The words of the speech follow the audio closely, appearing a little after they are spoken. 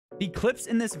The clips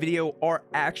in this video are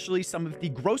actually some of the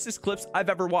grossest clips I've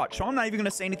ever watched. So I'm not even going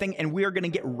to say anything, and we are going to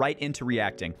get right into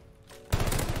reacting.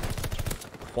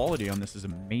 Quality on this is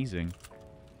amazing.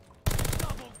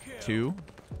 2.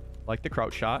 Like the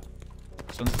crouch shot.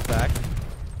 This one's back.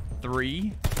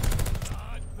 3.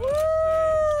 Woo!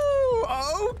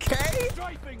 Okay.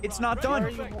 It's not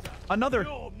done. Another.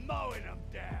 Oh,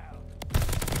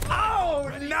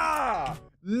 nah.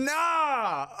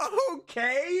 Nah.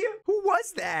 Okay. Who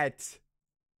was that?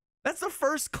 That's the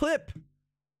first clip.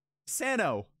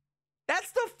 Sano.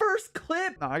 That's the first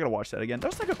clip. No, I gotta watch that again.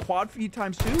 That was like a quad feed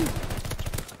times 2.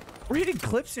 We're hitting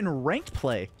clips in ranked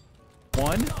play.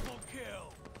 1.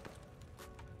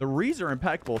 The reads are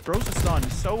impeccable. Throws the stun.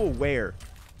 So aware.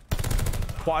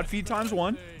 Quad feed times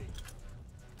 1.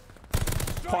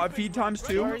 Quad feed times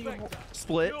 2.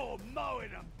 Split.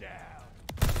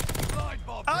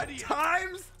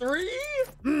 Times 3?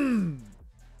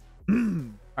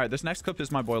 Alright, this next clip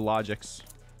is my boy Logic's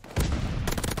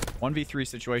 1v3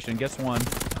 situation. Gets one.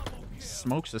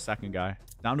 Smokes the second guy.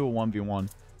 Down to a 1v1.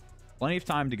 Plenty of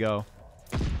time to go.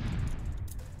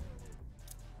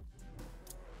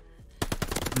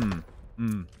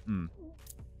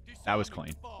 That was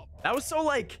clean. That was so,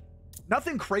 like,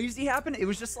 nothing crazy happened. It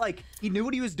was just like he knew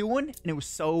what he was doing, and it was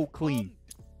so clean.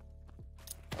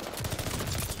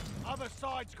 Other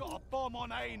side's got a bomb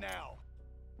on A now.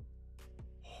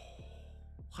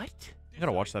 What? I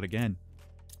gotta watch that again.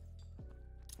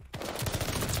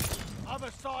 Other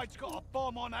side's got a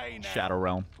bomb on A now. Shadow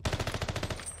Realm.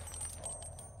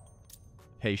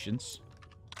 Patience.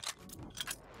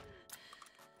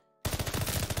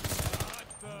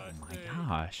 Oh my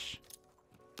gosh.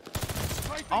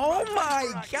 Oh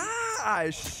my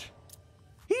gosh.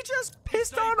 He just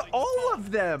pissed on all of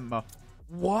them.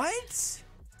 What?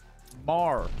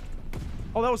 Mar.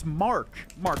 Oh, that was Mark.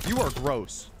 Mark, you are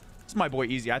gross. This is my boy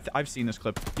Easy. I've seen this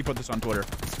clip. He put this on Twitter.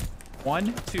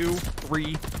 1, 2,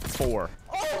 3, 4.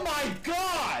 Oh my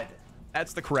god!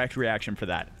 That's the correct reaction for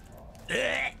that.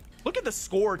 Look at the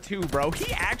score too, bro.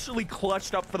 He actually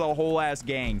clutched up for the whole ass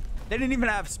gang. They didn't even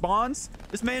have spawns.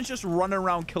 This man's just running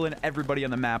around killing everybody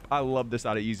on the map. I love this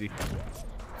out of Easy.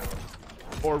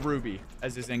 Or Ruby,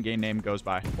 as his in-game name goes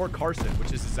by. Or Carson,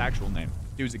 which is his actual name.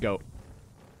 Dude's a goat.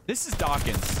 This is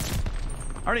Dawkins.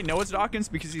 I already know it's Dawkins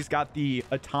because he's got the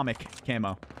atomic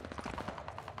camo.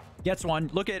 Gets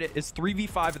one. Look at it. It's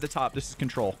 3v5 at the top. This is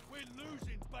control. We're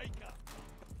losing, Baker.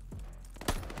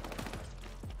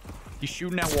 He's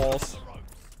shooting at walls.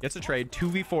 Gets a trade.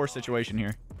 2v4 situation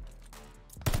here.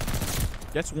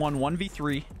 Gets one.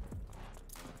 1v3.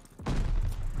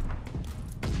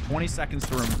 20 seconds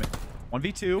to remove it.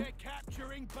 1v2. They're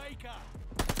capturing Baker.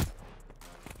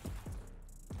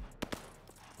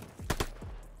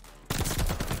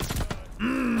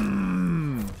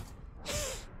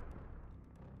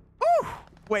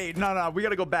 Wait, no, we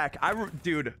gotta go back.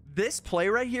 Dude, this play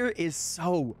right here is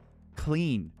so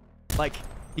clean. Like,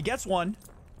 he gets one.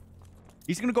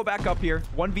 He's gonna go back up here.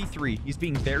 1v3. He's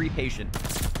being very patient.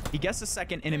 He gets a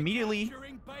second, and immediately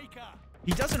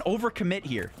he doesn't overcommit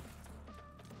here.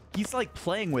 He's like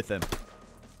playing with him.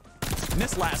 And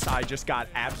this last side just got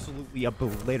absolutely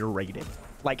obliterated.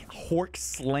 Like, Hork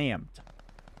slammed.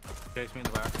 Chase me in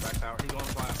the back tower. He's going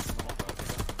flat.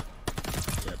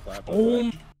 Yeah,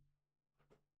 Oh.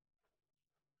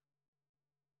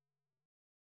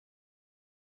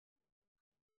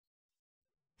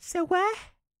 So what?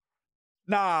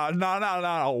 Nah.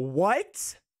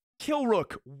 What? Kill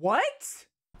Rook. What?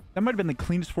 That might have been the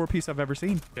cleanest 4-piece I've ever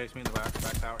seen. Chase me in the back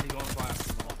tower. He's going flat.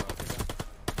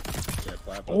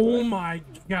 Yeah, oh my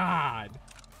god.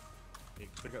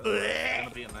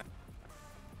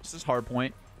 This is hard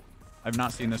point. I've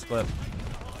not seen this clip.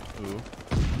 Ooh.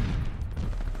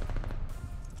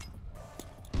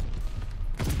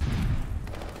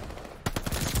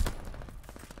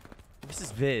 This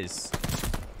is Viz.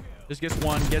 Just gets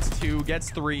 1, gets 2,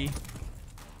 gets 3.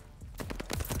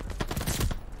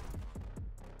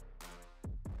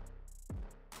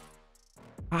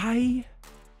 I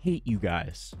hate you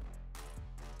guys.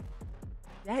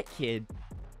 That kid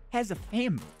has a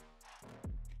family.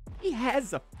 He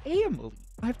has a family.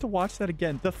 I have to watch that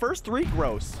again. The first 3,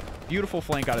 gross. Beautiful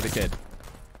flank out of the kid.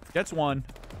 Gets 1.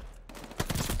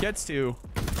 Gets 2.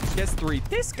 Gets 3.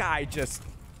 This guy just...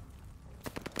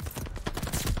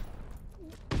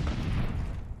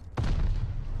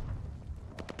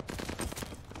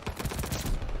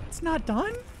 It's not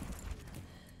done?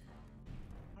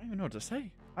 I don't even know what to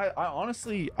say. I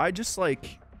honestly, I just don't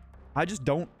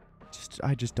know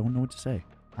what to say.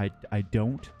 I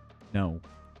don't know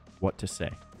what to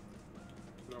say.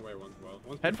 No way, one's well.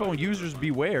 Headphone users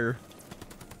beware.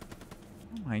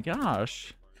 Oh my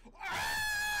gosh.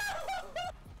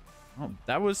 Oh,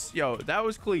 that was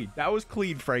clean. That was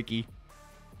clean, Frankie.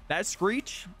 That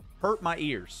screech hurt my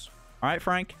ears. All right,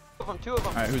 Frank. Two of them.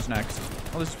 All right, who's next?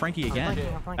 Oh, this is Frankie again.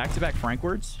 Back-to-back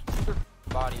Frankwards.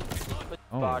 Bodies.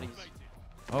 Oh. Bodies.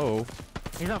 Oh.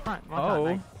 He's up front.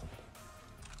 Oh.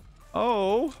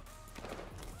 Oh.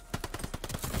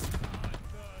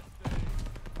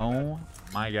 Oh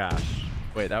my gosh.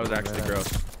 Wait, that was actually gross.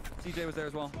 CJ was there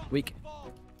as well. Weak.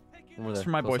 It's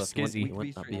from my boy Skizzy.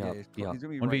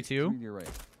 1v2?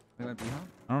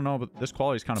 I don't know, but this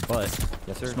quality's kind of butt.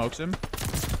 Yes, sir. Smokes him.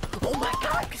 Oh my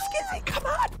god, Skizzy, come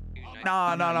on!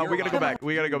 No, we gotta go back.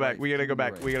 We gotta go back. We gotta go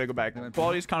back. We gotta go back.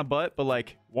 Quality's kind of butt, but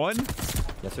like, one.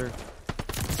 Yes, sir.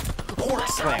 Pork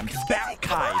slam.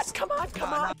 Baptized. Come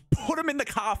on. Put him in the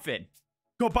coffin.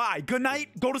 Goodbye. Good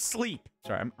night. Go to sleep.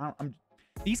 Sorry, I'm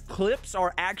these clips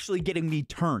are actually getting me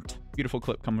turned. Beautiful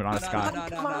clip coming on a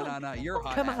sky. No. You're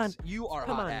hot Come ass. on. You are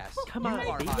Come hot on. ass. Come You on,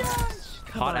 are baby. hot ass.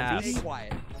 Hot ass. Stay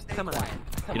quiet. Stay Come on. quiet.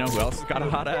 You know who else has got a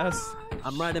hot ass?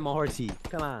 I'm riding my horsey.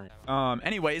 Come on.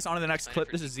 Anyways, on to the next clip.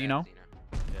 This is Zeno.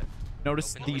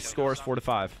 Notice these scores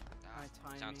 4-5.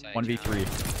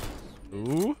 1v3. Ooh.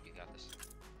 You got this.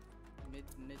 Mid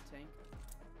tank.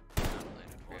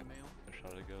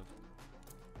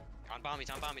 On bomb,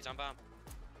 he's on bomb, he's on bomb.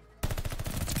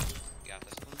 You got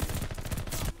this.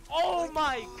 Oh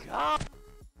my god!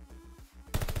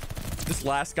 This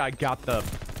last guy got the.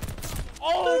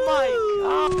 Oh my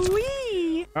god!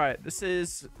 All right, this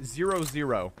is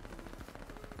 0-0.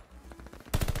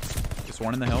 Just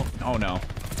one in the hill. Oh no.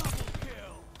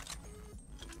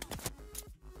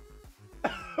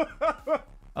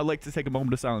 I'd like to take a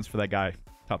moment of silence for that guy.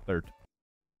 Top third.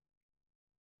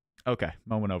 Okay,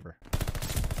 moment over.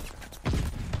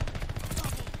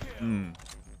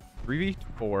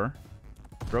 3v4.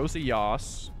 Throws a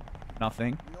Yas.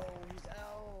 Nothing.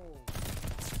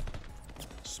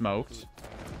 Smoked.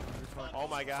 Oh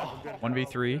my god.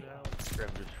 1v3.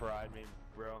 Just fried me,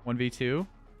 bro. 1v2.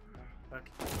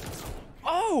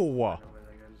 Oh!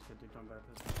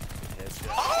 Oh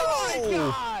my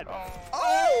god!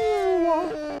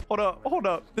 Oh! Hold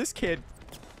up. This kid.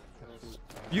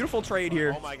 Beautiful trade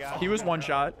here. Oh my god. He was one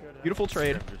shot. Beautiful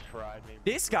trade. Just fried me.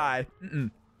 This guy.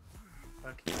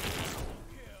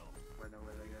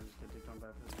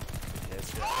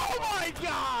 Oh my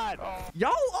god!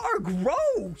 Y'all are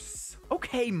gross.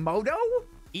 Okay, Moto.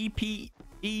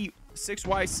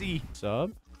 EPE6YC.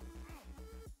 Sub.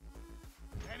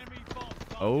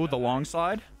 Oh, the long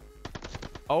slide.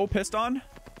 Oh, piston.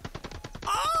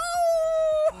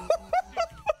 Oh!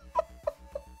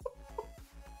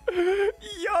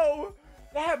 Yo,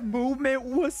 that movement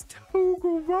was too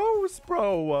gross,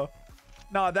 bro.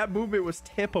 Nah, that movement was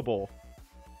tippable.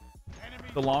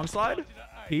 The long slide.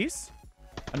 Piece.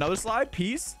 Another slide.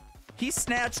 Piece. He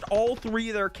snatched all three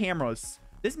of their cameras.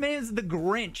 This man is the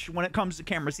Grinch when it comes to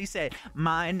cameras. He said,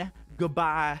 mine,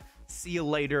 goodbye, see you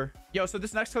later. Yo, so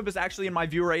this next clip is actually in my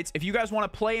view rates. If you guys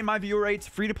want to play in my view rates,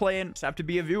 free to play in, just have to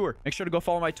be a viewer. Make sure to go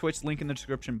follow my Twitch, link in the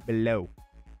description below.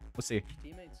 Let's see.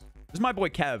 This is my boy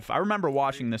Kev. I remember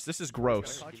watching this. This is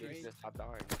gross.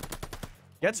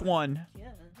 Gets one.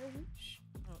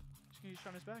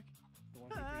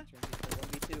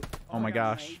 Oh my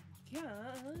gosh.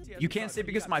 You can't see it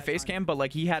because of my face cam, but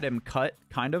like he had him cut,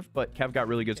 kind of, but Kev got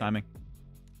really good timing.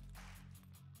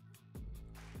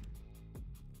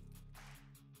 I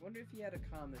wonder if he had a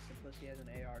comm that Simplicity has an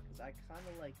AR, because I kind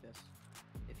of like this.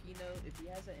 If he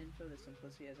has an info that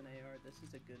Simplicity has an AR, this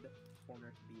is a good corner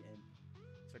to be in.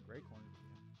 It's a great corner.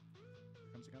 Here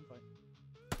comes a gunfight.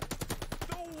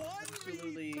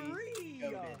 Absolutely.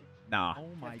 Nah.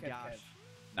 Oh my gosh.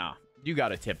 Nah. You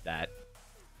gotta tip that.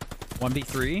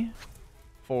 1v3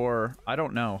 for, I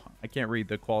don't know. I can't read.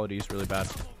 The quality is really bad.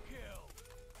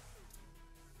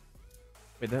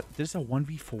 Wait, this is a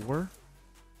 1v4?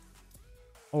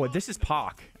 Oh, this is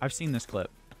Pac. I've seen this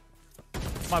clip.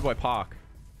 It's my boy Pac.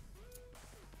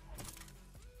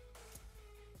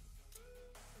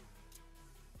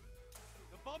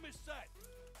 The bomb is set.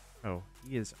 Oh,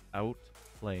 he is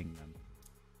outplaying them.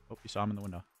 Oh, you saw him in the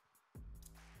window.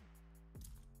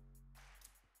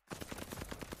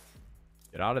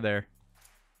 Get out of there.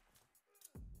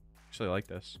 Actually, I like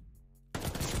this.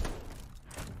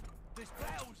 This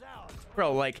battle's ours.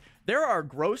 Bro, like, there are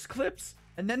gross clips,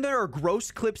 and then there are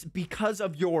gross clips because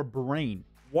of your brain.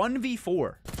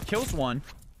 1v4. Kills one.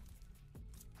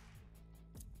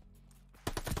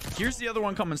 Here's the other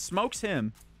one coming. Smokes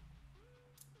him.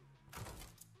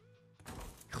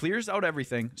 Clears out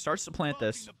everything. Starts to plant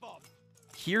this.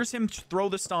 Hears him throw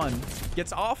the stun.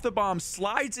 Gets off the bomb.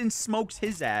 Slides and smokes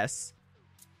his ass.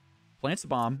 Plants the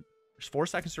bomb. There's 4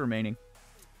 seconds remaining.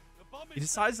 The bomb He is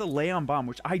decides to lay on bomb,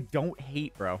 which I don't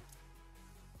hate, bro.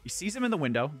 He sees him in the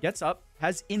window, gets up,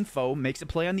 has info, makes a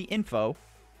play on the info.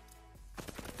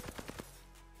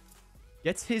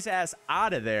 Gets his ass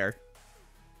out of there.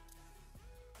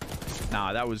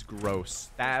 Nah, that was gross.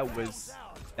 That was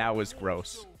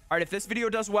gross. All right, if this video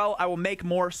does well, I will make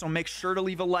more, so make sure to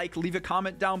leave a like, leave a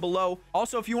comment down below.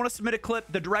 Also, if you want to submit a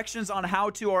clip, the directions on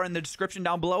how to are in the description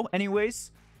down below.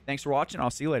 Anyways, thanks for watching.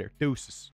 I'll see you later. Deuces.